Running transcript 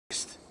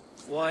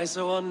Why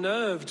so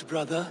unnerved,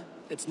 brother?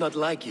 It's not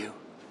like you.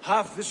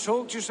 Half the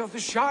soldiers of the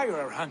Shire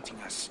are hunting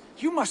us.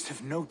 You must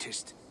have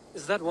noticed.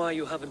 Is that why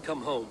you haven't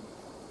come home?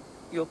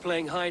 You're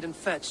playing hide and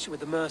fetch with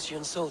the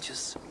Mercian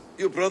soldiers.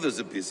 Your brother's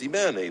a busy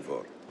man,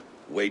 Eivor.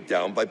 Weighed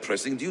down by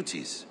pressing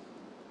duties.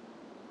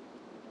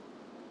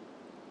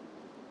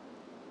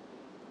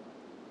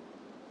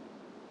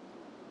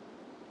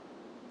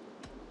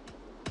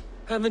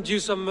 Haven't you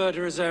some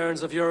murderous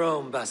errands of your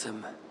own,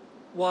 Basim?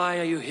 Why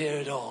are you here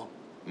at all?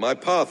 My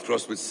path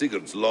crossed with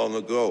Sigurd's long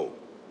ago.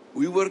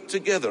 We work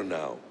together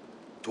now,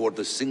 toward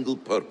a single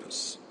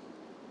purpose.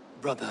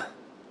 Brother,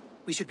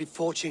 we should be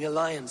forging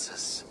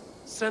alliances.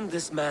 Send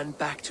this man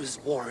back to his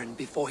warren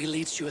before he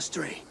leads you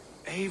astray.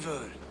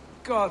 Eivor,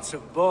 gods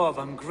above,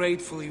 I'm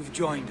grateful you've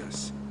joined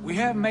us. We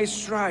have made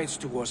strides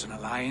towards an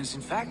alliance,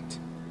 in fact.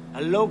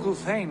 A local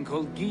thane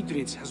called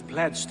Giedrich has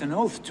pledged an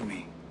oath to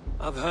me.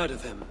 I've heard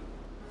of him.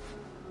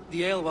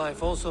 The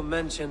alewife also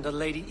mentioned a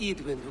Lady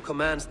Eidwin who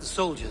commands the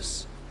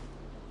soldiers.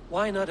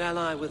 Why not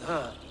ally with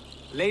her?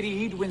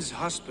 Lady Eidwin's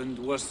husband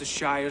was the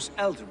Shire's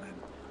elderman,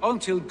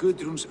 until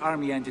Gudrun's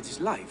army ended his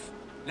life.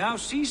 Now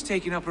she's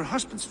taking up her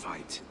husband's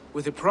fight,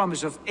 with the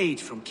promise of aid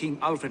from King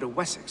Alfred of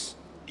Wessex.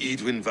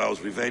 Eidwin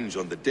vows revenge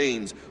on the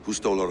Danes who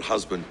stole her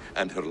husband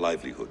and her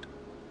livelihood.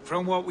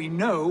 From what we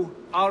know,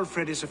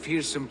 Alfred is a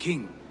fearsome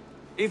king.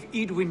 If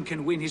Eidwin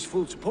can win his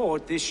full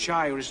support, this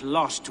Shire is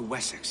lost to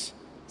Wessex.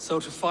 So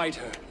to fight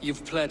her,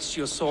 you've pledged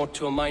your sword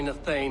to a minor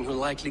thane who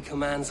likely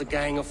commands a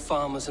gang of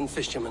farmers and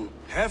fishermen.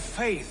 Have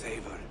faith,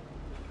 Eivor.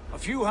 A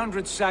few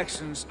hundred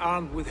Saxons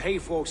armed with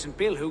hayforks and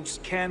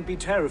billhooks can be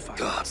terrifying.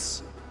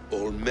 Gods.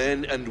 All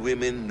men and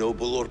women,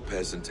 noble or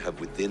peasant, have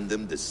within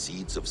them the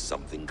seeds of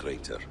something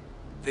greater.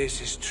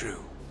 This is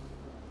true.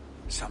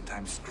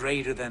 Sometimes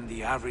greater than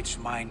the average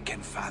mind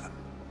can fathom.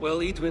 Well,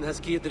 Eidwin has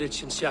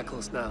Giedrich in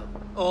shackles now.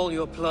 All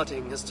your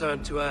plotting has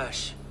turned to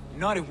ash.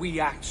 Not if we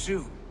act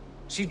soon.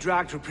 She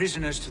dragged her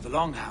prisoners to the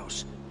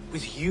Longhouse.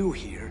 With you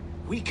here,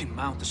 we can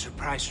mount a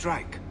surprise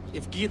strike.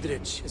 If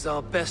Giedrich is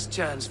our best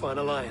chance for an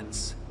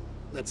alliance,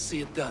 let's see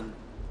it done.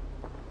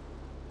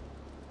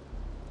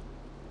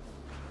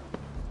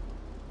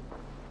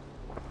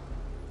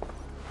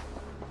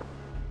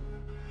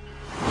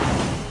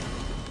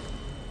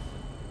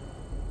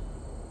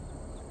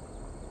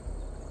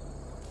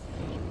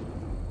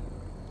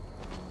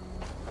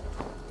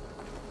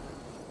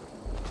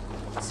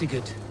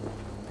 Sigurd,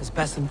 has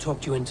Basim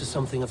talked you into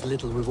something of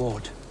little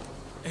reward?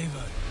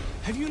 Eivor,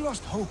 have you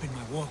lost hope in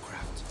my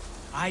warcraft?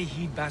 I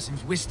heed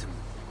Basim's wisdom,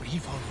 but he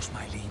follows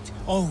my lead,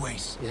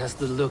 always. He has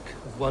the look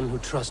of one who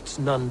trusts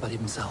none but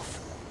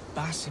himself.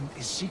 Basim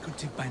is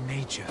secretive by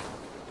nature,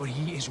 but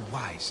he is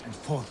wise and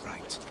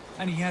forthright,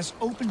 and he has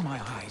opened my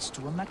eyes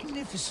to a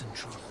magnificent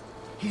truth.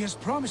 He has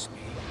promised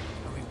me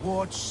a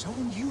reward so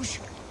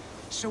unusual,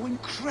 so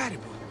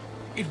incredible,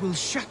 it will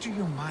shatter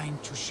your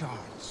mind to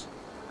shards.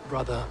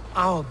 Brother,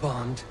 our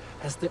bond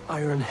has the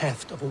iron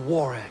heft of a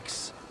war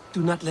axe.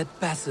 Do not let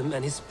Basim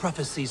and his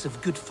prophecies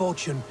of good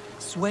fortune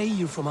sway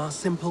you from our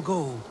simple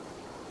goal.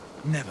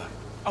 Never.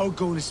 Our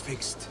goal is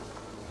fixed.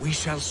 We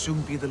shall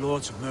soon be the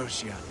lords of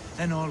Mercia,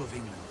 then all of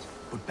England.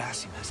 But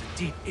Basim has a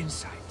deep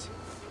insight.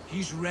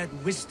 He's read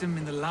wisdom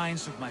in the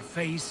lines of my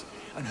face,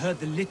 and heard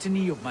the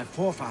litany of my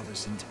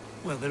forefathers, and,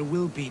 well, there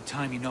will be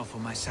time enough for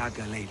my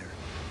saga later.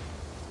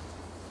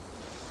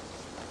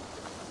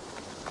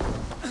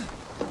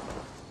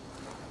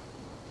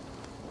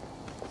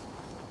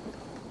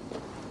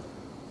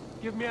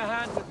 Give me a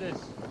hand with this.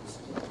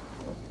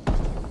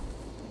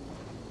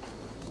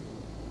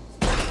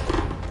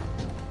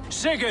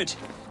 Sigurd!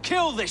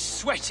 Kill this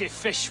sweaty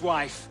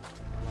fishwife!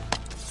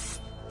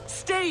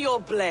 Stay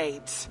your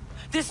blades.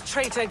 This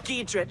traitor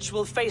Giedrich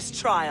will face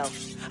trial,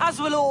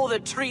 as will all the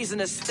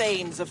treasonous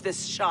thanes of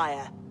this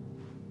shire.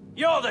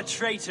 You're the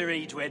traitor,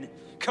 Eidwin,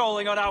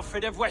 calling on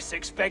Alfred of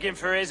Wessex begging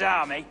for his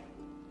army.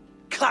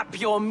 Clap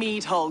your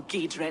mead hole,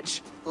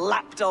 Giedrich,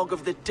 lapdog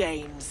of the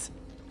Danes.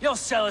 You'll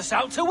sell us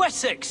out to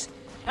Wessex!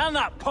 And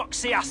that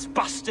poxy-ass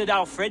bastard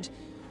Alfred!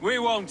 We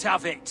won't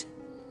have it!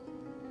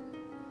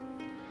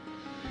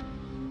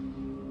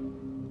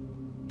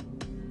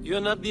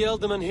 You're not the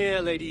Elderman here,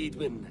 Lady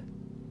Eidwin.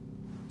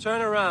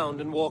 Turn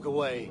around and walk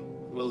away.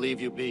 We'll leave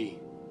you be.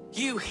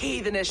 You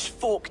heathenish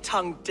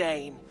fork-tongued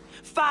Dane.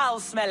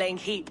 Foul-smelling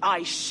heap,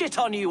 I shit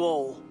on you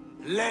all.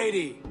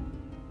 Lady,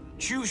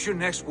 choose your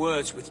next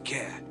words with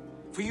care.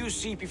 For you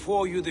see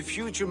before you the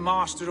future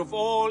master of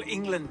all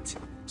England,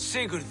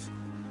 Sigurd,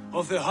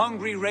 of the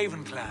hungry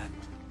Raven clan.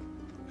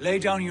 Lay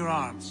down your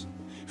arms.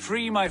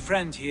 Free my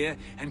friend here,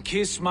 and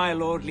kiss my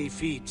lordly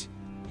feet.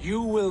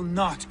 You will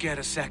not get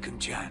a second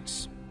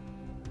chance.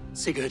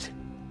 Sigurd,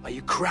 are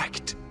you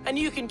cracked? And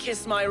you can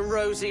kiss my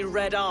rosy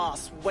red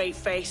ass,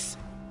 wayface.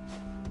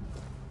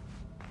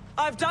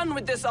 I've done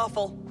with this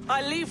offal.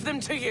 I leave them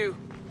to you.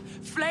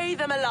 Flay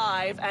them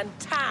alive and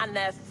tan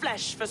their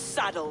flesh for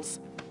saddles.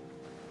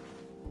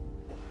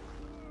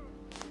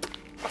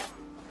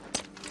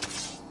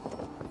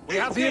 We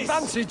have the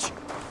advantage!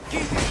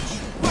 Giedrich,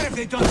 what have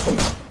they done to you?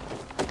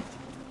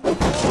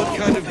 What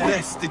kind of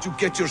mess did you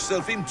get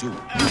yourself into?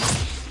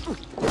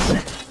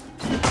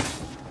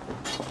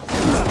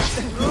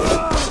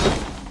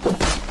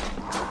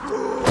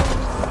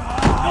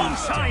 On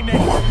timing!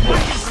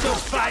 I can still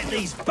fight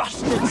these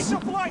bastards!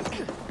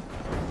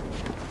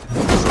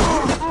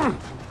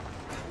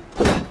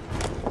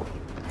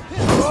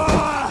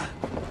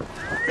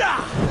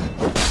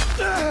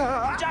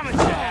 Damn it to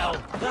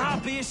hell! The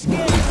happy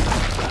escape!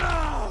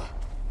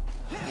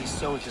 These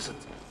soldiers are...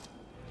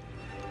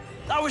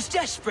 I was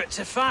desperate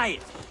to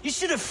fight. You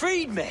should have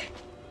freed me.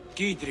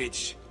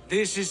 Giedrich,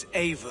 this is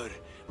Eivor,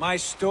 my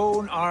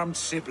stone-armed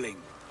sibling.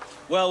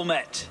 Well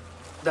met.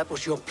 That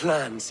was your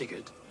plan,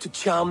 Sigurd. To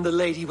charm the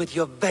lady with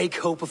your vague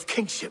hope of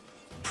kingship.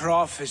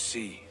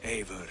 Prophecy,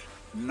 Eivor,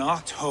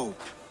 not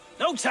hope.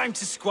 No time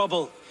to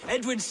squabble.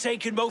 Edwin's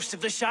taken most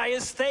of the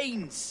Shire's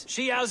thanes.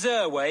 She has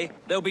her way.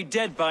 They'll be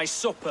dead by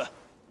supper.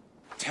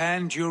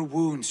 Tend your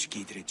wounds,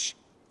 Giedrich.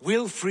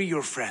 We'll free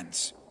your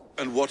friends.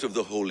 And what of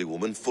the holy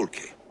woman,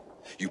 Fulke?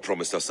 You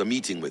promised us a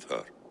meeting with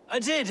her. I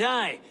did,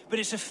 aye. But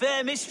it's a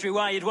fair mystery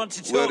why you'd want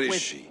to talk Where with...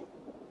 is she?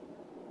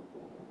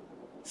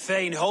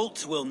 Thane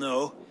Holt will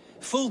know.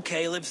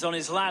 Fulke lives on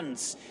his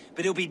lands,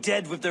 but he'll be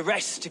dead with the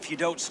rest if you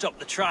don't stop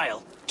the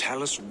trial.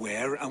 Tell us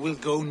where, and we'll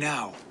go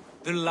now.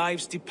 Their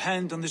lives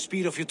depend on the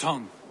speed of your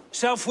tongue.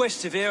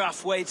 Southwest of here,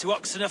 halfway to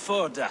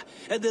Oxenaforda,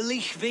 at the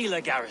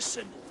Lichvila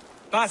garrison.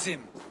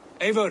 Basim,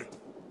 Eivor,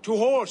 to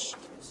horse!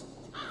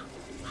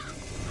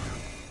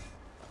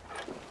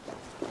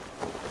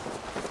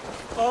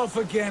 Off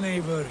again,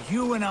 Eivor,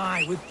 you and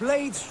I, with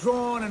blades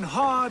drawn and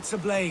hearts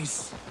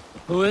ablaze.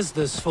 Who is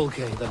this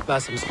Fulke that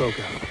Basim spoke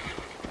of?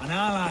 An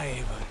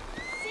ally,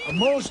 Eivor. A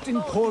most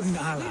important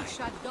ally.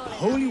 A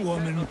holy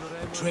woman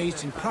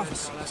trained in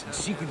prophecies and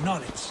secret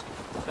knowledge.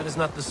 That is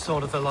not the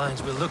sort of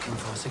alliance we're looking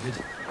for,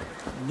 Sigurd.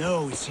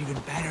 No, it's even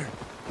better.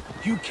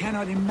 You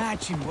cannot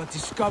imagine what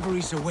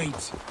discoveries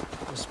await.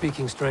 You're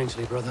speaking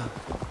strangely, brother.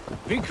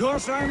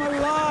 Because I'm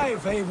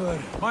alive,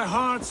 Eivor. My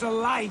heart's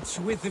alight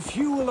with the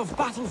fuel of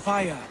battle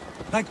fire.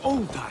 Like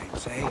old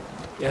times, eh?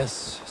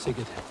 Yes,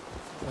 Sigurd.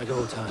 Like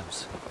old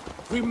times.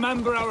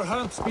 Remember our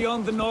hunts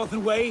beyond the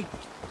Northern Way?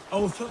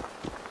 Otha?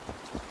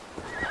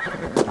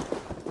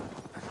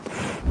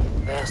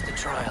 There's the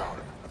trial.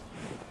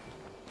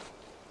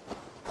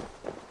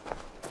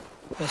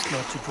 Best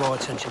not to draw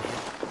attention here.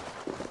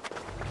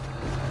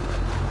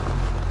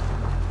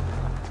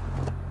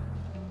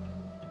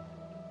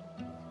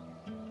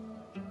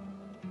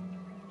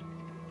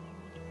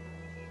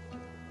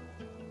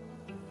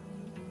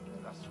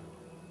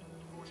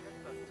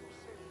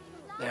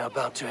 They are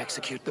about to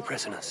execute the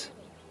prisoners.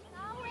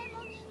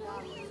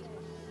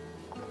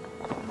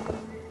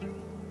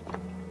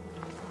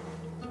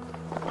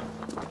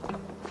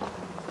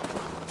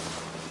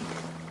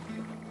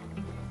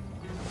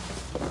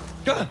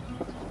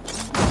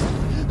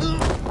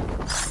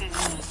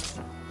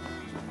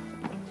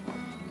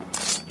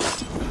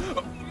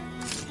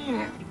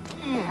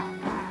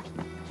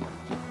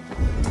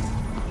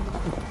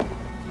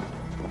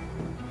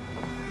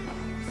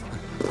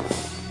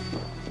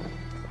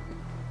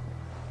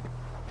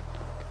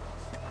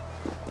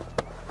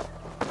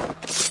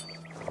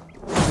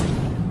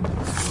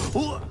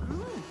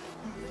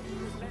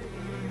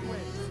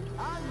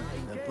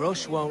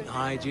 Brush won't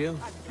hide you.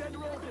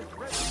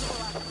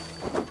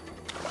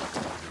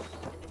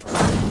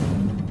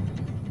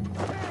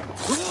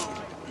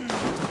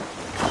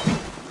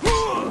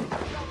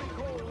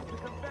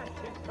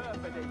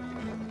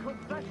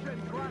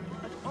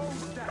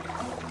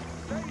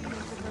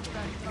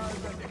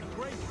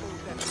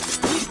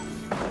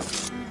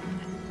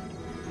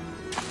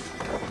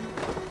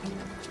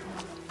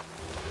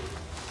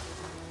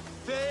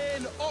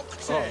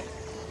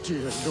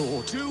 Dear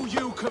Lord. Do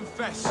you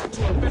confess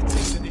to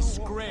abetting the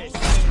disgrace? The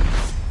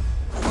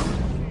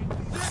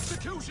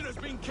executioner's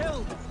been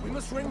killed! We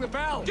must ring the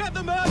bell! Get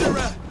the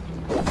murderer!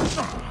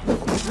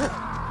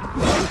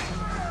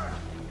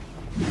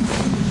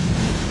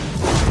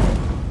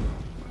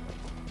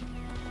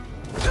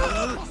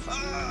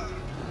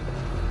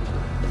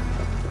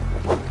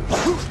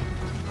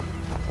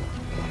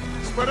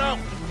 Spread out!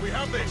 We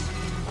have this!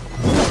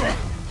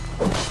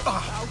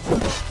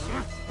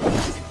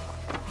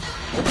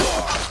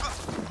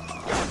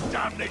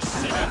 Damn this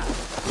sinner!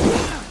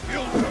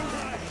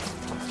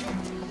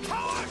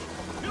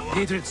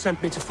 Dietrich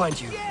sent me to find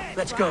you.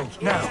 Let's go,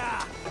 now.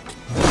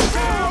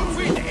 Down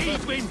with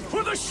Eivor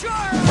for the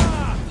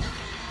Shire!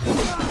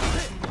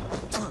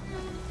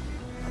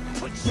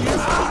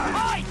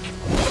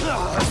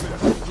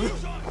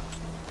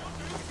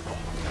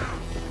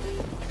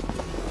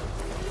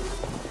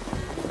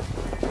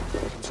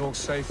 Talk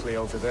safely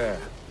over there.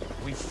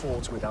 We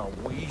fought with our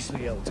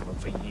Weasley Ultimate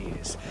for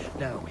years.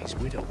 Now his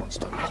widow wants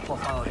to lop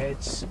off our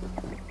heads.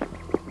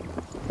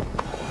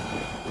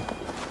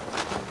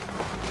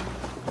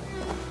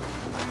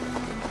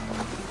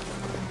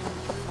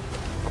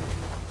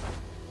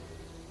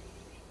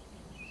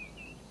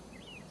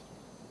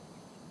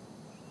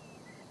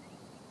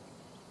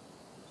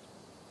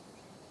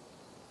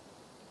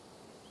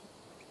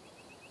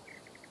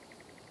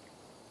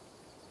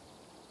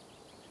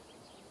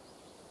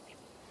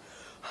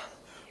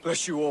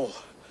 Bless you all.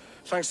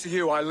 Thanks to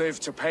you, I live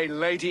to pay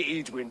Lady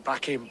Eidwin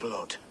back in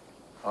blood.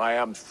 I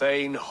am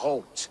Thane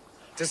Holt.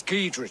 Does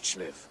Giedrich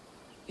live?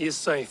 He is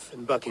safe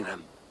in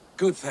Buckingham.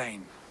 Good,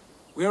 Thane.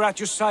 We are at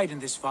your side in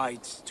this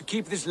fight, to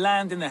keep this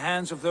land in the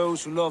hands of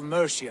those who love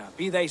Mercia,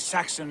 be they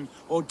Saxon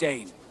or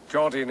Dane.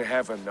 God in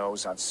heaven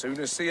knows I'd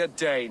sooner see a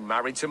Dane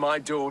married to my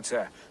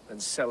daughter than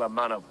sell a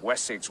man of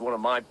Wessex one of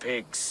my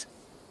pigs.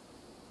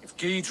 If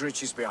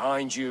Giedrich is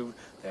behind you,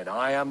 then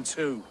I am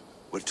too.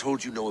 We're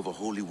told you know of a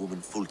holy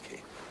woman,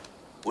 Fulke.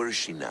 Where is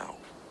she now?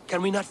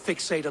 Can we not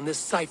fixate on this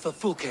cipher,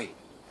 Fulke?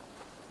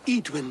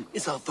 Eidwin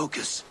is our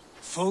focus.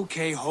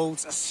 Fulke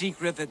holds a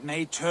secret that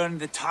may turn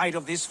the tide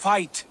of this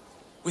fight.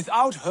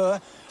 Without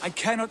her, I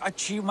cannot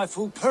achieve my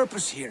full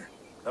purpose here.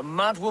 The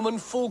madwoman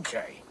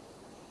Fulke?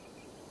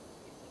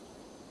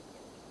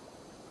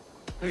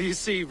 You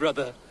see,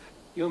 brother,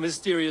 your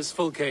mysterious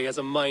Fulke has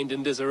a mind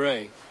in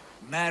disarray.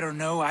 Mad or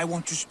no, I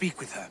want to speak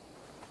with her.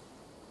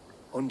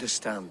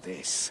 Understand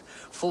this.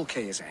 Fulke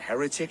is a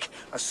heretic,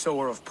 a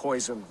sower of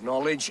poisoned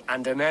knowledge,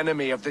 and an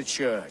enemy of the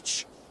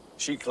Church.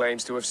 She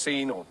claims to have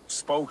seen or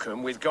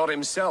spoken with God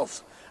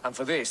himself, and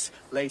for this,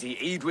 Lady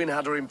Eidwin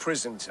had her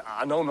imprisoned,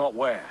 I know not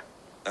where.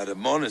 At a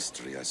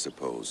monastery, I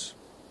suppose.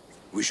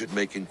 We should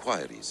make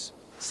inquiries.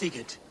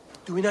 Sigurd,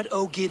 do we not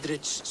owe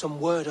Giedrich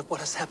some word of what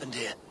has happened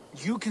here?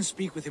 You can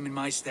speak with him in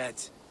my stead,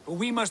 but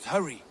we must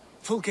hurry.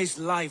 Fulke's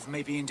life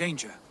may be in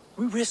danger.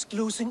 We risk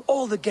losing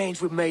all the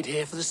gains we've made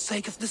here for the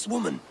sake of this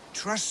woman.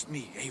 Trust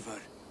me, Eivor.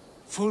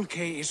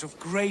 Fulke is of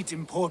great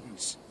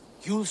importance.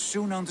 You'll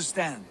soon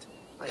understand.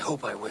 I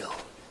hope I will.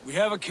 We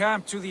have a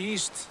camp to the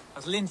east,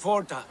 at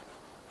Linforta,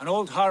 an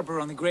old harbor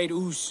on the Great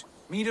Ouse.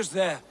 Meet us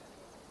there.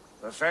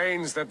 The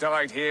Thanes that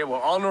died here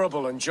were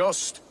honorable and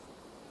just.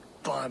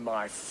 By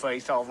my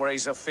faith, I'll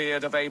raise a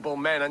feared of able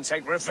men and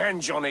take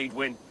revenge on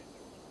Eidwin.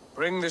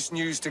 Bring this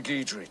news to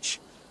Giedrich,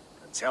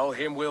 and tell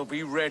him we'll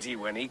be ready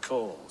when he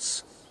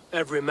calls.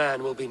 Every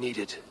man will be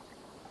needed.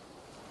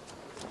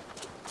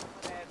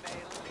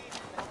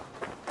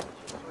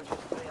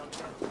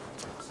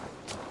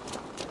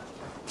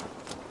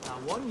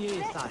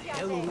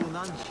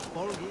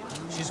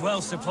 She's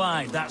well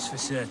supplied, that's for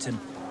certain.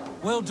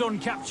 Well done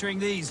capturing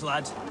these,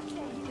 lad.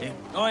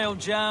 Oil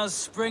jars,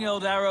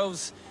 spring-old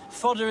arrows,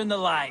 fodder and the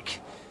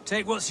like.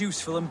 Take what's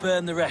useful and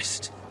burn the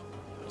rest.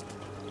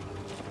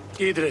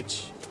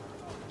 Giedrich,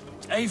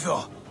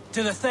 Eivor,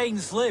 do the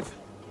Thanes live?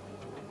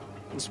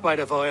 in spite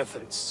of our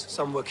efforts,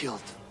 some were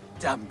killed.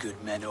 Damn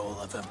good men, all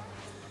of them.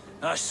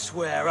 I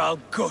swear I'll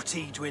gut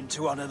Eidwin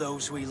to honor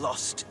those we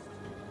lost.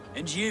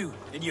 And you,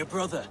 and your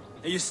brother,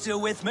 are you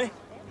still with me?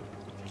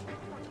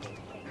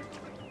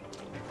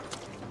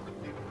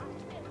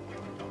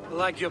 I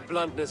like your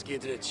bluntness,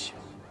 Giedrich.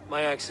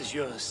 My axe is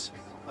yours.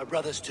 My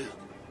brother's too.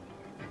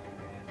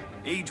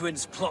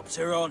 Eidwin's plopped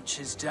her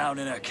haunches down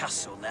in her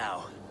castle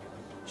now.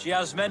 She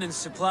has men and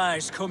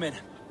supplies coming.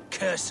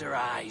 Curse her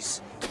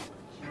eyes.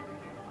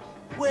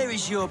 Where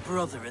is your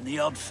brother and the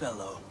odd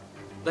fellow?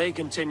 They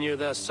continue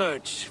their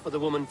search for the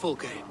woman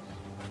Fulke.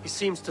 He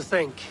seems to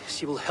think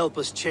she will help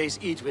us chase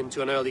Eidwin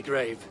to an early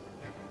grave.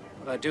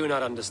 But I do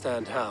not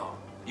understand how.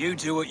 You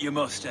do what you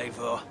must,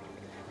 Eivor.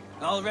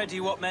 I'll ready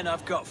what men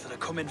I've got for the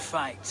coming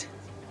fight.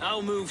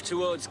 I'll move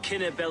towards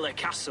Kinnebella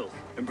Castle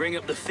and bring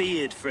up the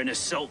Fyrd for an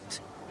assault.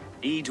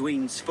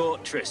 Eidwin's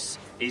fortress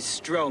is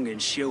strong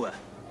and sure.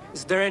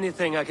 Is there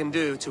anything I can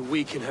do to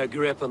weaken her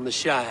grip on the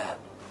Shire?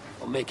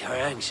 Or make her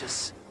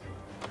anxious?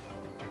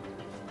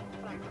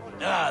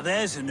 Ah,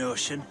 there's a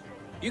notion.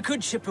 You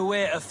could chip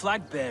away at her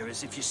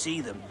flag-bearers if you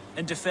see them,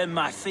 and defend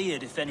my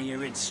Fyrd if any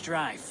are in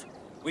strife.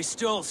 We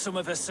stole some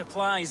of her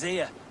supplies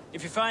here.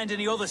 If you find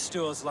any other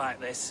stores like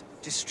this,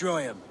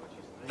 destroy them.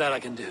 That I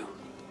can do.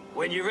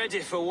 When you're ready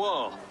for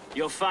war,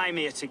 you'll find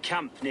me at a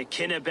camp near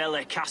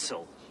Kinnebella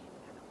Castle.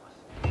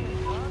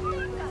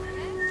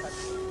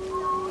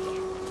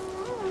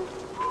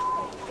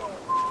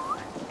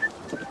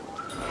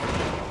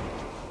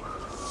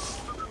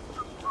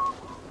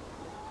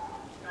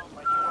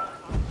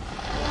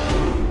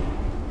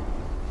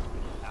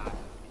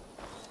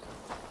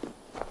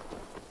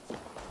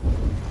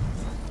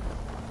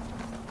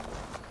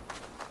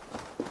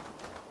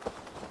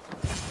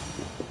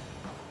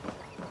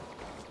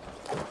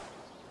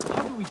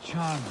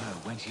 Charm her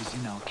when she's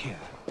in our care?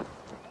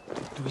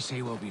 Do we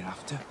say what we're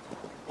after?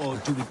 Or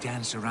do we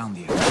dance around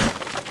the affair?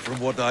 From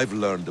what I've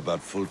learned about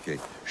Fulke,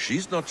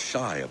 she's not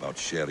shy about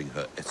sharing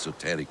her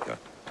esoterica.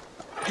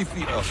 If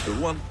we after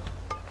one...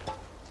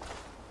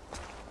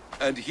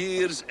 And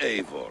here's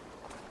Eivor.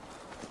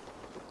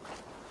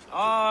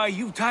 Ah,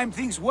 you timed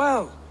things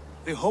well.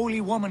 The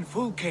holy woman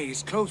Fulke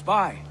is close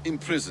by.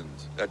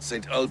 Imprisoned at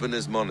St.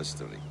 Alban's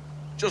Monastery,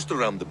 just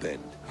around the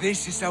bend.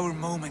 This is our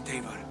moment,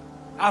 Eivor.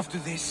 After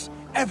this,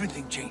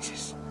 everything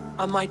changes.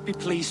 I might be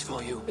pleased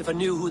for you if I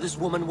knew who this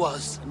woman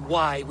was and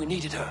why we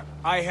needed her.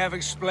 I have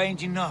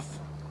explained enough.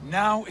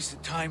 Now is the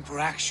time for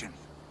action.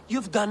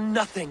 You've done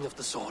nothing of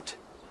the sort.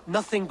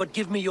 Nothing but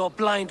give me your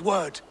blind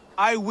word.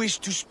 I wish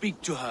to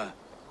speak to her.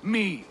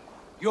 Me,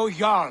 your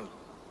Jarl.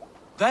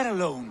 That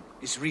alone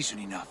is reason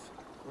enough.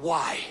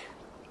 Why?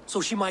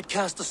 so she might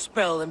cast a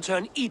spell and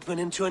turn Eidwin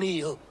into an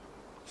eel.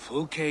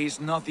 Fulke is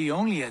not the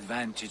only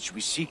advantage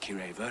we seek here,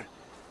 Eivor.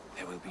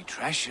 There will be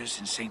treasures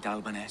in St.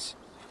 Albanese.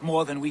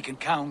 More than we can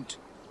count.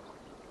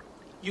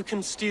 You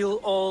can steal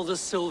all the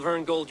silver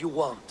and gold you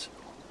want.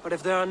 But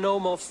if there are no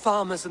more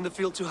farmers in the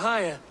field to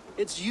hire,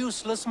 it's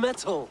useless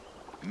metal.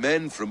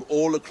 Men from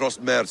all across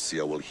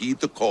Mercia will heed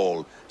the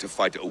call to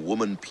fight a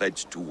woman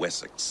pledged to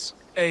Wessex.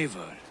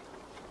 Eivor,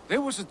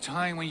 there was a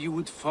time when you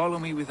would follow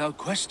me without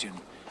question.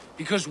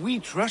 Because we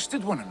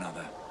trusted one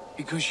another.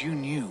 Because you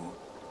knew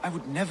I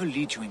would never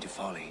lead you into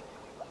folly.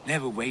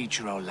 Never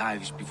wager our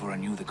lives before I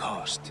knew the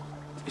cost.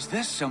 Is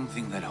there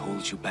something that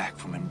holds you back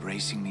from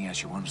embracing me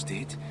as you once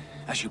did?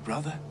 As your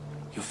brother?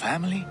 Your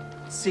family?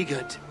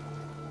 Sigurd,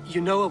 you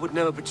know I would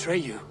never betray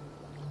you.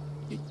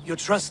 You're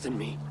trusting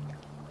me.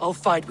 I'll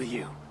fight with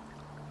you.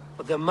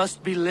 But there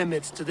must be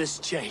limits to this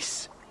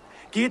chase.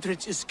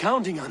 Dietrich is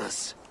counting on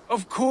us.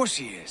 Of course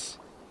he is.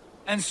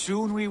 And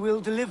soon we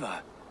will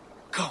deliver.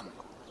 Come.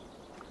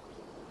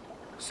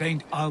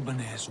 St.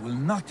 Albanese will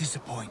not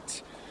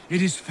disappoint.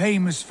 It is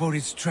famous for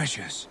its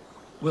treasures.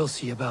 We'll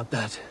see about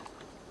that.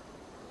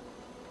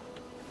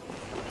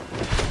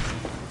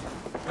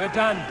 We're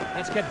done.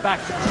 Let's get back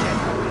to the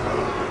ship.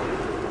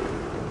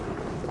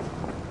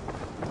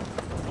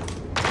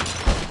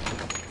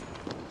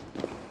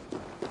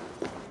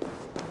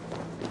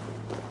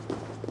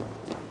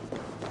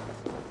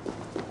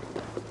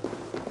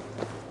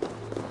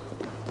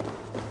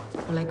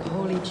 Like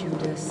Holy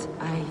Judas,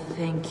 I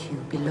thank you,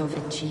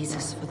 beloved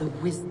Jesus, for the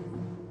wisdom.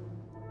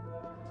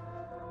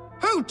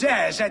 Who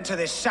dares enter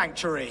this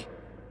sanctuary?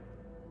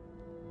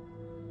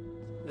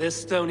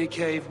 This stony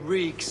cave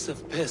reeks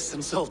of piss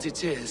and salty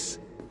tears.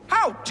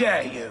 How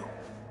dare you?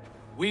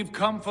 We've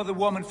come for the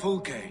woman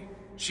Fulke.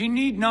 She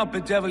need not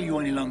bedevil you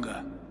any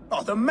longer.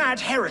 Oh, the mad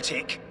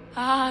heretic!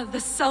 Ah, the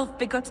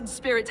self-begotten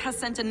spirit has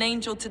sent an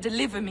angel to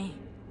deliver me.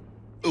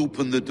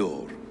 Open the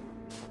door.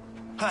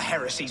 Her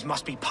heresies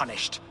must be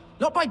punished.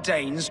 Not by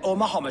Danes or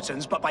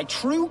Mahometans, but by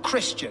true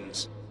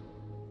Christians.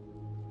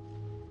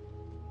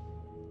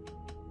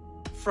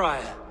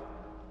 Friar,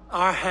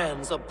 our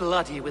hands are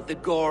bloody with the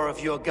gore of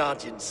your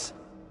guardians.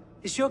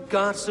 Is your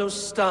God so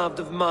starved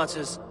of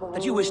martyrs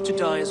that you wish to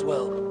die as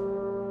well?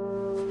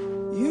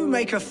 You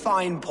make a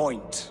fine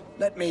point.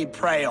 Let me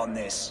pray on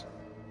this.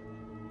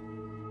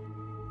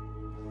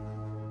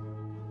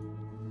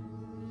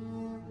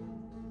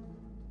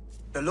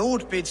 The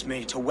Lord bids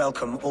me to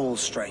welcome all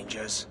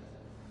strangers.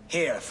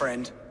 Here,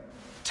 friend,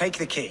 take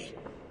the key,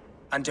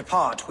 and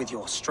depart with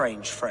your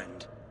strange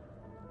friend.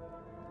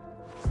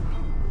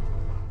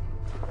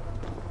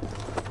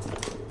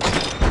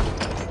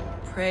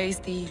 Praise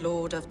thee,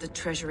 Lord of the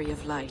Treasury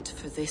of Light,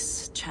 for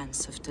this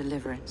chance of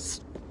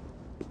deliverance.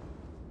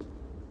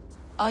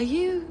 Are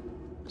you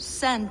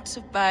sent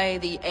by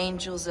the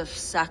angels of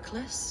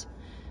Sackless,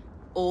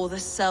 or the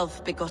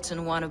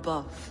self-begotten one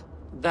above?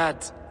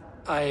 That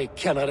I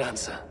cannot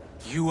answer.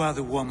 You are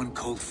the woman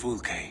called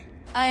Fulke.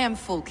 I am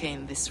Fulke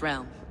in this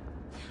realm.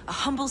 A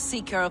humble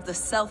seeker of the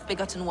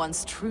self-begotten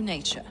one's true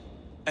nature.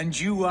 And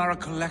you are a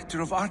collector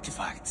of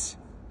artifacts.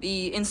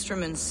 The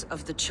instruments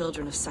of the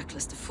children of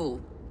Sackless the Fool.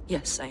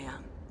 Yes, I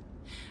am.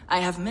 I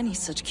have many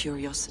such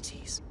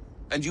curiosities.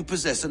 And you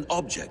possess an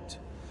object?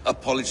 A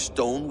polished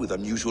stone with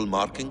unusual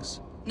markings?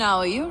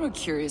 Now, you're a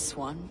curious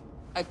one.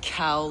 A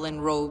cowl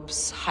and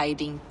robes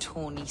hiding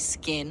tawny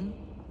skin.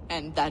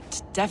 And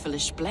that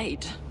devilish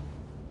blade.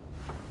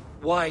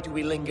 Why do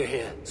we linger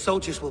here?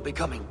 Soldiers will be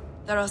coming.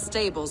 There are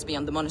stables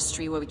beyond the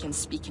monastery where we can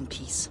speak in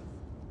peace.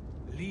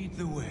 Lead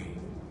the way.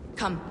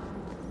 Come.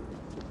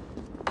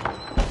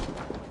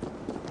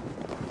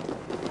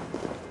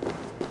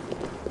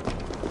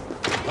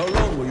 How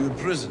long were you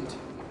imprisoned?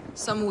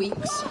 Some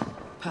weeks,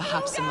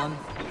 perhaps a month.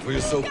 For your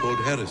so-called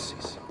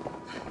heresies?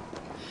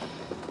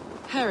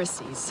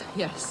 Heresies,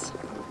 yes.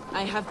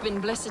 I have been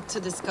blessed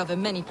to discover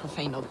many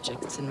profane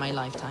objects in my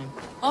lifetime.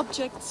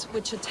 Objects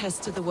which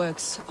attest to the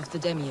works of the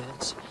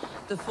Demiurge,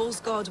 the false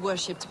god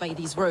worshipped by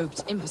these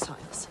robed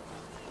imbeciles.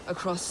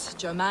 Across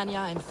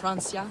Germania and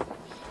Francia,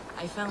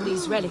 I found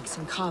these relics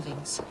and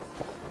carvings.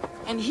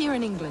 And here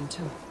in England,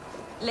 too.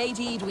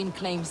 Lady Eidwin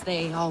claims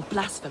they are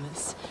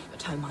blasphemous,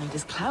 but her mind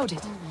is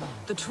clouded.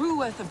 The true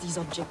worth of these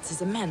objects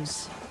is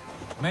immense.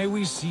 May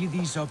we see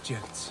these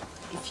objects?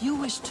 If you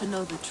wish to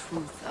know the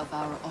truth of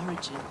our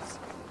origins,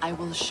 I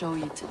will show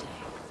you today.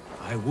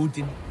 I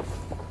wouldn't.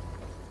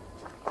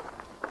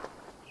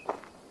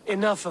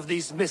 Enough of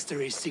these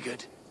mysteries,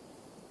 Sigurd.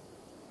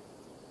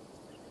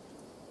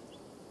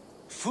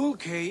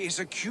 Fulke is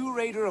a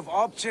curator of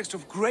objects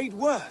of great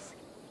worth,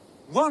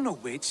 one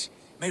of which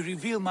may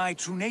reveal my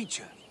true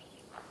nature.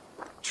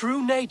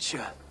 True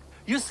nature?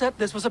 You said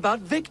this was about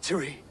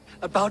victory,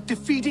 about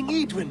defeating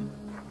Eidwin.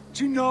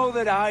 To know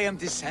that I am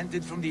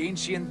descended from the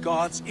ancient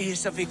gods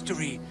is a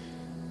victory.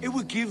 It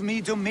would give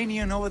me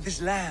dominion over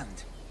this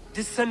land.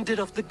 Descended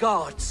of the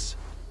gods?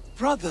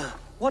 Brother,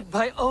 what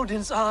by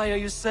Odin's eye are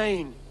you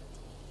saying?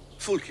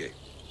 Fulke,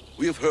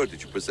 we have heard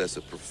that you possess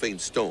a profane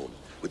stone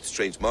with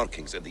strange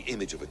markings and the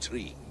image of a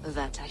tree.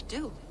 That I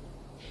do.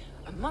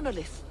 A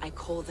monolith I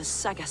call the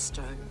Saga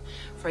Stone,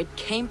 for it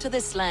came to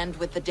this land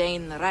with the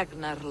Dane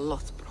Ragnar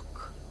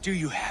Lothbrok. Do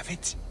you have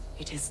it?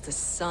 It is the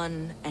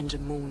sun and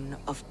moon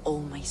of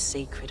all my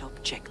sacred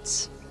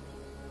objects.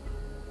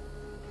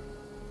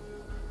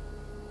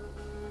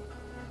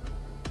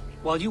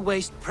 While you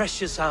waste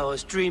precious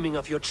hours dreaming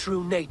of your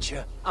true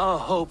nature, our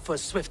hope for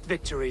swift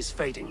victory is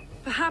fading.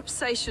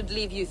 Perhaps I should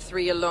leave you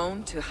three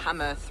alone to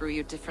hammer through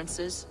your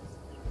differences?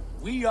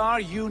 We are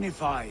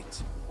unified.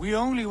 We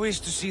only wish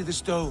to see the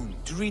stone,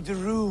 to read the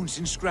runes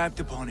inscribed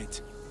upon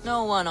it.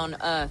 No one on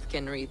Earth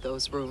can read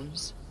those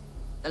runes.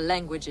 The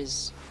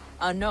languages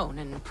are known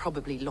and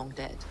probably long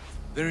dead.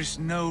 There is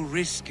no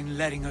risk in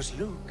letting us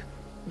look.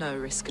 No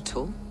risk at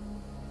all.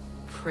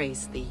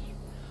 Praise thee,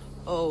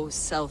 O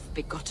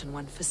self-begotten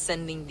one, for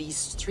sending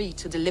these three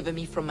to deliver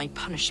me from my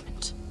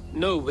punishment.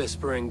 No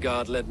whispering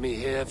god led me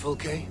here,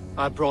 Fulke.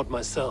 I brought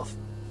myself.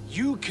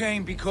 You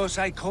came because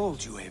I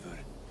called you, Eivor.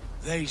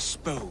 They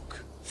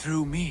spoke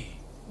through me.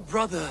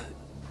 Brother,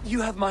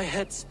 you have my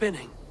head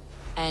spinning.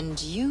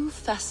 And you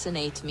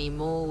fascinate me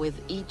more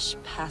with each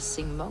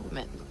passing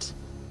moment.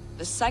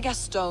 The Saga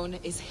Stone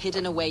is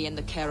hidden away in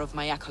the care of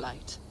my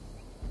acolyte.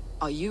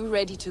 Are you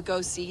ready to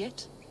go see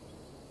it?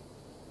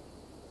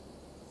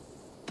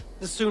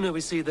 The sooner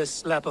we see this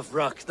slab of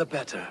rock, the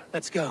better.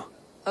 Let's go.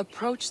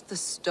 Approach the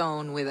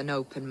stone with an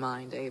open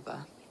mind,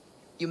 Eivor.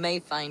 You may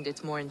find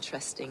it more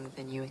interesting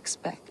than you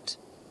expect.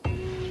 This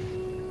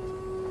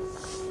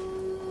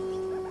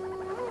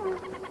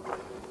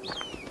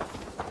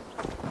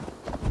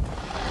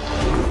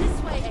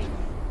way, Eivor.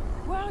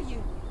 Where are you?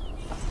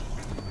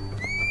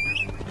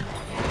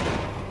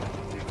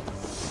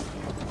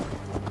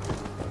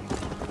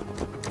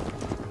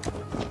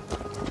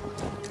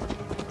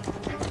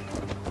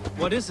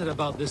 What is it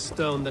about this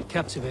stone that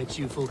captivates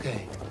you, Fulke?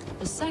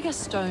 The Saga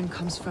Stone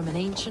comes from an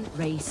ancient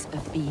race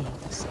of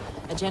beings,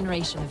 a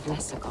generation of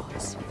lesser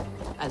gods,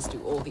 as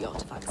do all the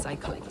artifacts I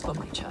collect for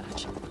my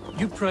church.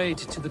 You prayed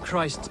to the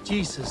Christ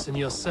Jesus in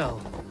your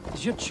cell.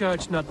 Is your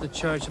church not the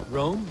Church of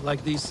Rome,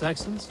 like these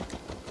Saxons?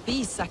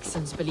 These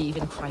Saxons believe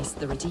in Christ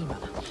the Redeemer,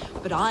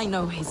 but I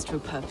know his true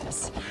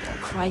purpose.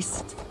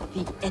 Christ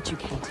the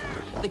Educator,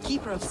 the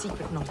keeper of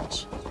secret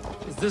knowledge.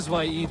 Is this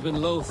why Eidwin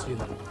loathes you,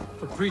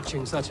 for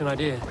preaching such an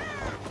idea?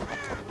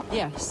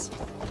 Yes.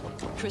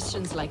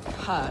 Christians like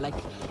her, like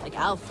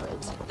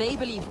Alfred, they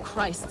believe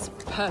Christ's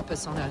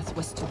purpose on Earth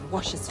was to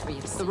wash us free.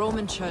 The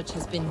Roman Church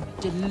has been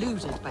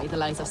deluded by the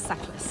lies of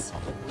Sackless,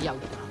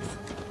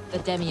 the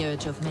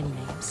demiurge of many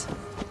names,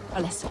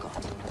 a lesser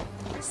god.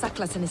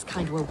 Sackless and his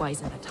kind were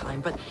wise in their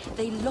time, but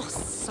they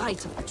lost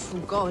sight of the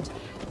true god,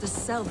 the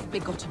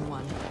self-begotten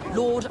one,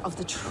 Lord of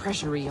the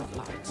Treasury of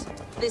Light.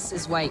 This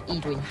is why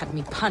Eidwin had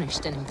me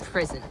punished and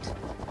imprisoned.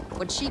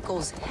 What she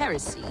calls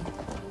heresy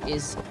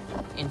is,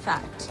 in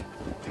fact,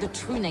 the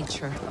true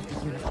nature of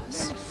the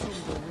universe.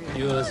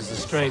 Yours is a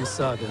strange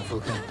saga,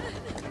 Fulke.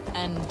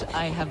 And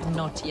I have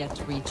not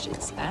yet reached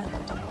its end.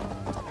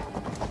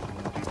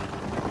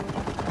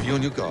 Be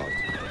on your guard.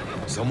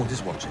 Someone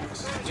is watching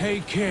us.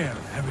 Take care,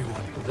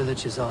 everyone. The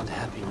villagers aren't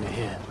happy we're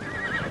here.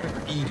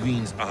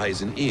 Eidwin's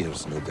eyes and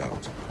ears, no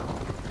doubt.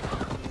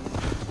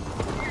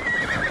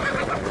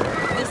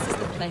 This is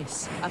the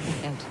place, up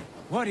ahead.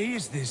 What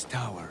is this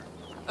tower?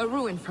 A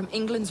ruin from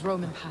England's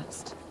Roman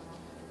past.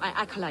 My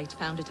acolyte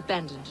found it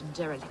abandoned and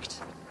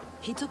derelict.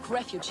 He took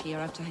refuge here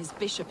after his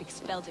bishop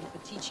expelled him for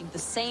teaching the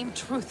same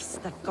truths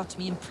that got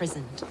me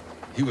imprisoned.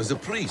 He was a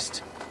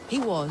priest. He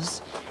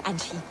was,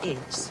 and he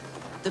is.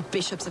 The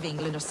bishops of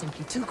England are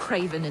simply too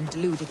craven and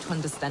deluded to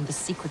understand the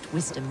secret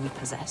wisdom we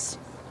possess.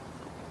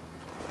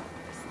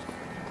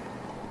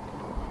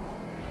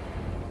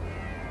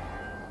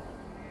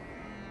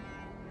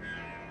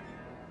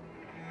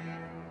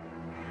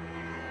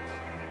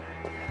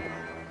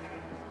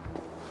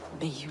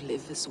 May you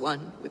live as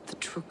one with the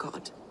true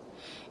God,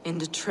 in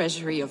the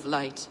treasury of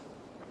light.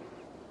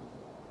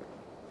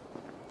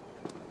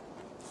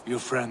 Your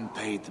friend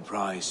paid the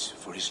price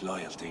for his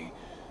loyalty.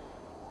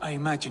 I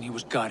imagine he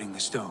was guarding the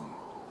stone.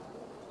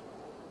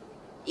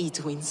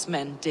 Eidwin's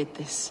men did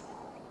this.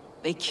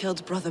 They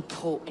killed Brother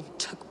Paul and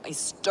took my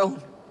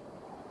stone.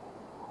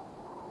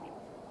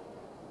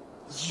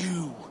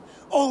 You,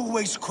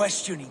 always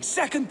questioning,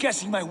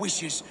 second-guessing my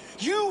wishes.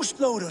 You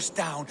slowed us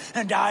down,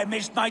 and I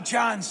missed my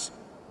chance.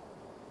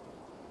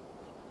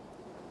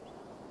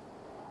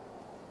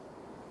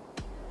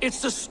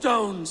 It's the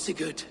stone,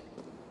 Sigurd.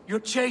 You're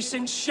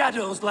chasing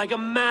shadows like a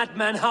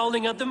madman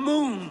howling at the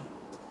moon.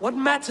 What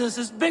matters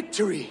is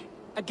victory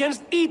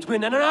against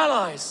Eidwin and her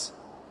allies.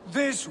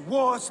 This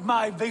was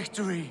my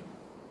victory.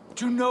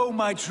 To know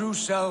my true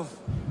self.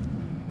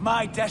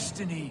 My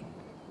destiny.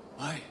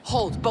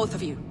 Hold, both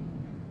of you.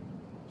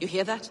 You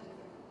hear that?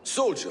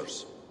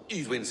 Soldiers,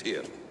 Eidwin's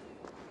here.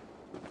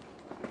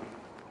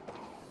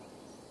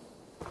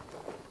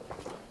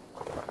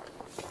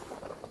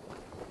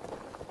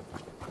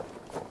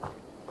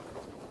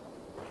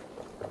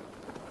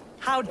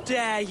 How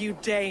dare you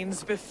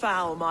Danes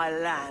befoul my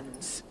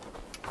lands?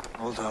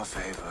 Hold off,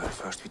 Eivor.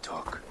 First we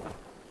talk.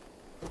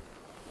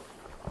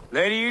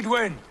 Lady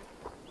Eidwin,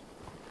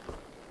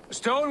 A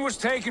stone was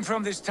taken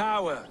from this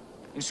tower,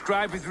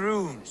 inscribed with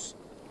runes,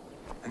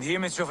 and the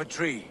image of a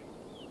tree.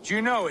 Do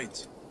you know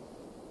it?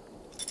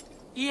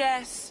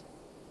 Yes.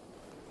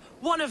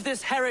 One of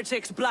this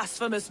heretic's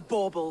blasphemous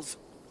baubles.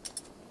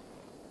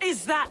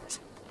 Is that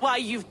why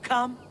you've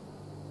come?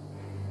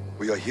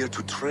 We are here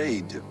to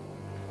trade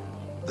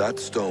that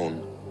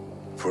stone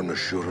for an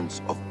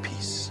assurance of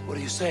peace. What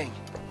are you saying?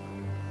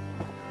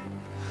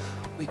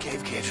 We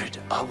gave Giedrich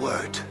our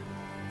word.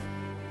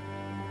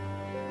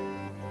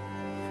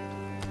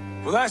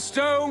 For that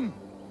stone,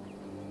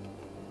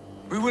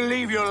 we will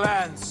leave your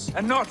lands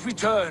and not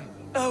return.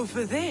 Oh,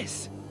 for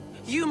this?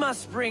 You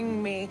must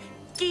bring me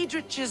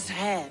Giedrich's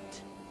head.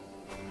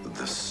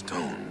 The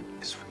stone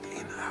is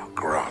within our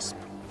grasp.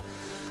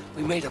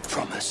 We made a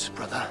promise,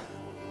 brother.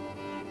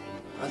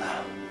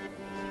 Brother.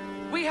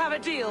 We have a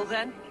deal,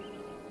 then?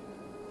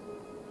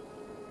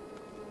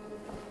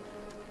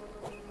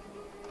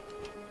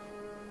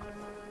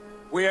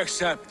 We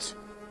accept.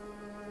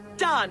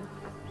 Done!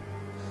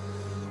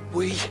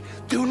 We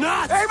do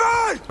not!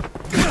 Eivor!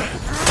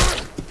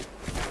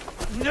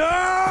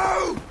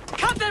 No!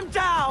 Cut them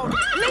down!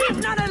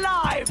 Leave none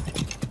alive!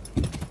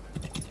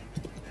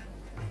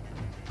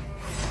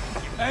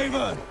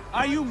 Eivor,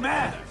 are you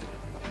mad?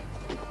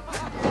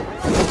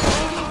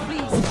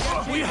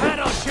 We had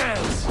our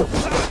chance!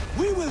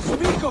 We will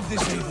speak of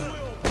this, Eivor.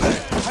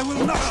 I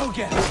will not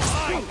forget.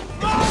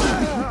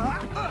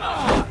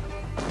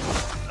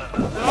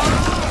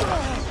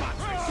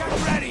 Get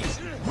ready!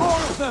 More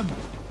of them!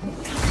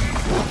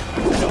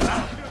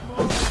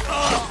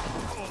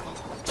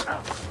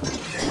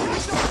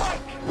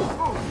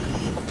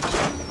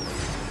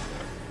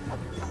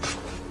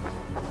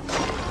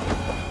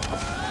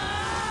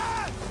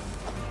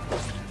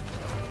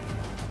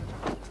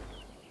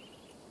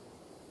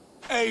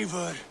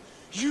 Eivor,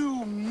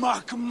 you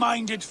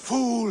mock-minded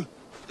fool!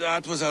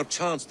 That was our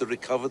chance to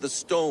recover the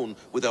stone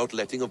without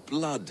letting of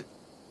blood.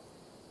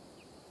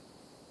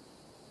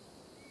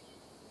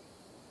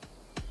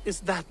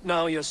 Is that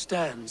now your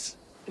stance?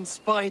 In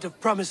spite of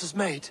promises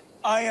made?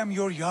 I am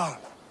your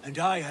Jarl, and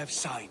I have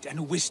sight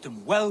and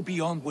wisdom well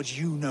beyond what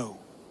you know.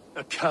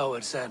 A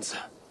coward's answer.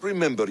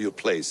 Remember your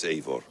place,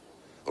 Eivor,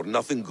 or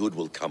nothing good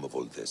will come of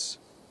all this.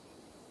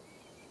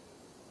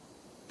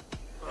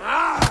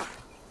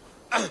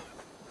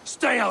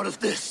 Stay out of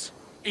this!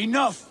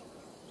 Enough!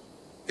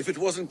 If it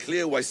wasn't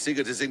clear why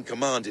Sigurd is in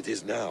command, it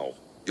is now.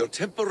 Your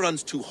temper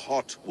runs too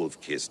hot,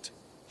 Wolf-Kissed.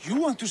 You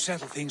want to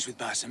settle things with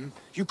Basim,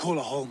 you call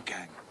a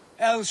holmgang.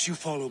 Else you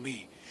follow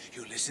me.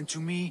 You listen to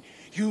me,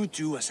 you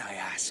do as I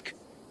ask.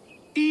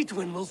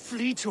 Eidwin will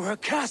flee to her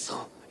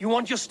castle. You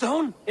want your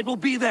stone? It will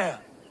be there.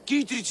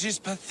 Giedrich's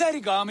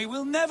pathetic army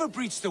will never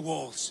breach the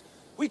walls.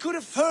 We could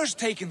have first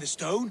taken the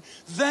stone,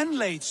 then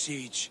laid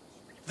siege.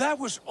 That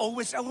was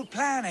always our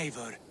plan,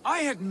 Eivor. I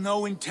had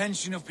no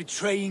intention of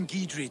betraying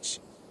Giedrich.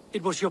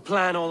 It was your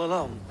plan all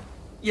along.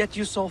 Yet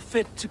you saw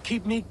fit to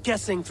keep me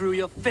guessing through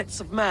your fits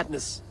of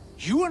madness.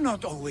 You are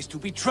not always to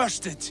be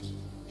trusted.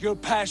 Your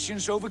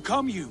passions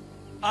overcome you.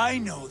 I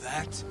know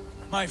that.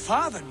 My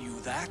father knew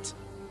that.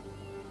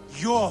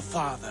 Your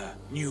father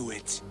knew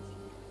it.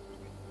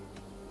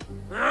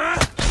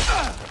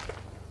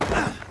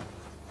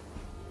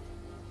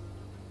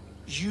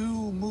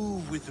 You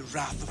move with the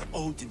wrath of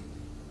Odin,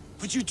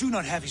 but you do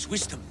not have his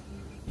wisdom.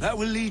 That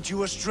will lead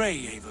you astray,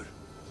 Eivor.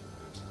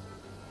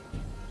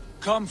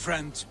 Come,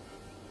 friend.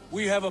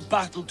 We have a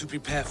battle to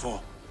prepare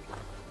for.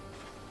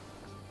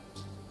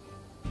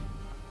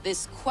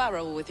 This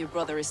quarrel with your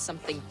brother is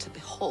something to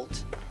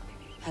behold.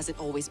 Has it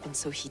always been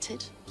so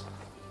heated?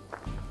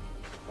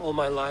 All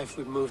my life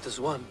we've moved as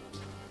one.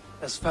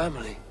 As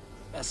family.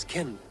 As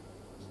kin.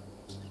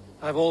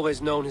 I've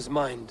always known his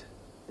mind,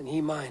 and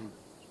he mine.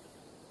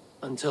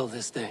 Until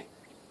this day.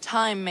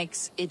 Time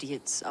makes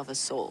idiots of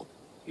us all.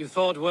 You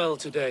fought well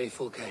today,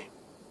 Fulke.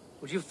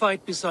 Would you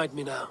fight beside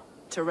me now?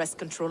 To wrest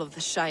control of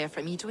the Shire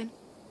from Eidwin?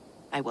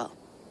 I will.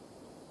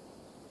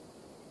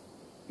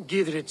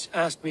 Giedrich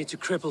asked me to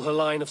cripple her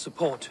line of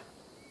support.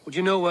 Would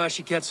you know where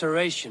she gets her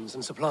rations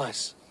and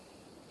supplies?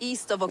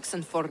 East of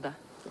Oxenforda,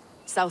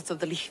 south of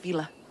the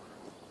Lichvila.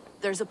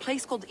 There's a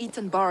place called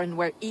Eaton Barn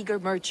where eager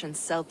merchants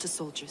sell to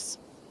soldiers.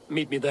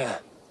 Meet me there.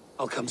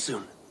 I'll come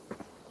soon.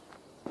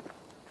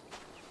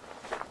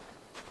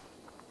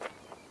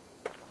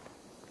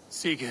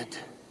 Sigurd,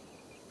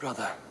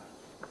 brother,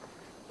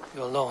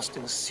 you're lost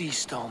in a sea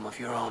storm of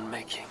your own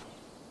making.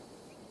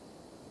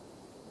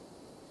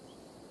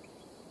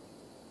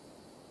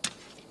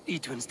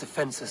 Eidwin's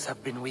defenses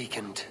have been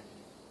weakened,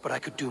 but I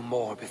could do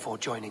more before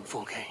joining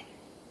Fulke.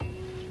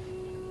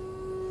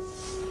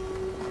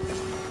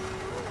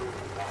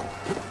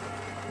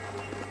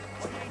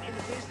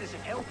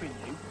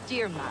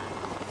 Dear man.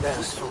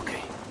 There's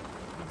Fulke.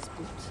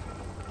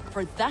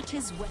 For that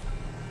is when...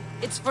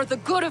 It's for the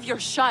good of your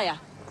Shire.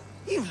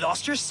 You've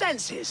lost your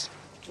senses.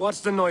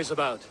 What's the noise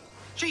about?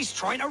 She's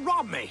trying to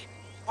rob me.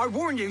 I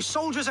warned you,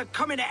 soldiers are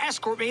coming to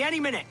escort me any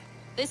minute.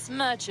 This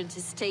merchant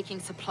is taking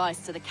supplies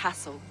to the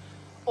castle.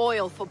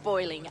 Oil for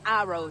boiling,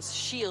 arrows,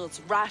 shields,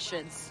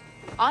 rations.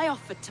 I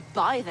offered to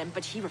buy them,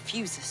 but he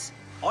refuses.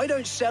 I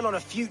don't sell on a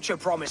future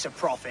promise of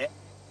profit.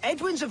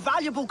 Edwin's a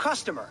valuable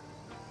customer.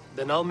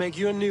 Then I'll make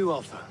you a new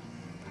offer.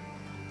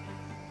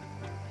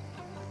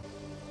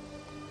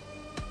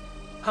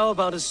 How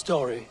about a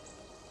story?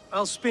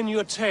 I'll spin you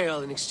a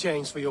tale in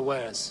exchange for your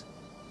wares.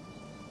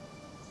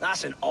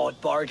 That's an odd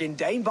bargain,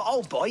 Dane, but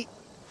I'll bite.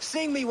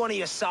 Sing me one of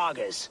your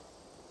sagas.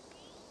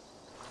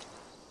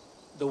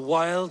 The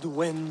wild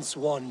winds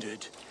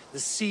wandered, the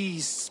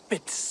seas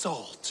spit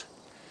salt.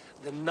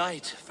 The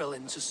night fell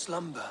into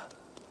slumber.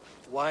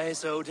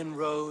 Wise Odin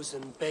rose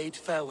and bade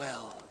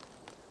farewell.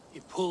 He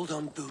pulled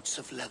on boots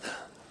of leather.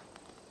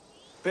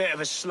 Bit of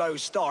a slow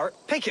start.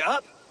 Pick it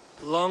up.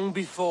 Long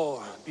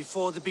before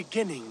the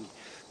beginning,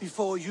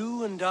 before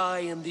you and I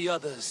and the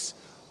others,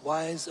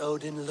 Wise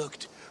Odin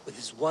looked with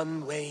his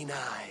one wane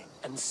eye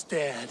and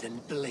stared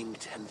and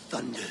blinked and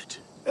thundered.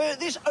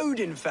 This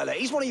Odin fella,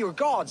 he's one of your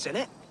gods,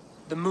 innit?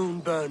 The moon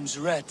burns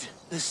red,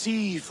 the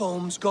sea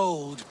foams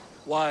gold.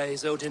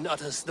 Wise Odin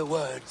utters the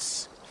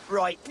words.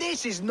 Right,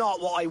 this is not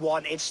what I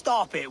wanted.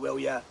 Stop it, will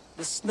ya?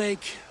 The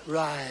snake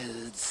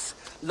writhes,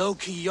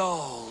 Loki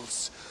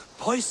yawls,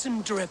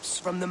 poison drips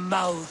from the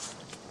mouth.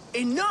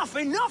 Enough,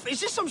 enough!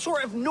 Is this some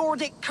sort of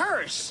Nordic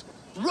curse?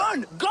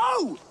 Run!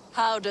 Go!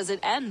 How does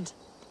it end?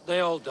 They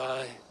all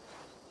die.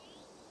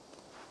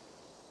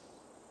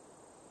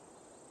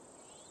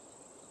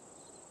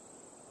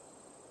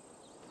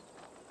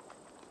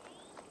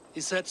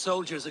 He said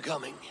soldiers are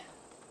coming.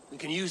 We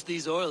can use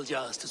these oil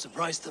jars to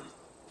surprise them.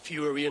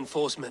 Fewer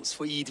reinforcements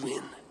for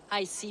Eidwin.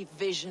 I see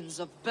visions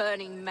of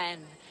burning men,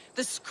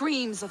 the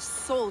screams of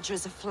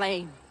soldiers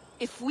aflame.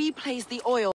 If we place the oil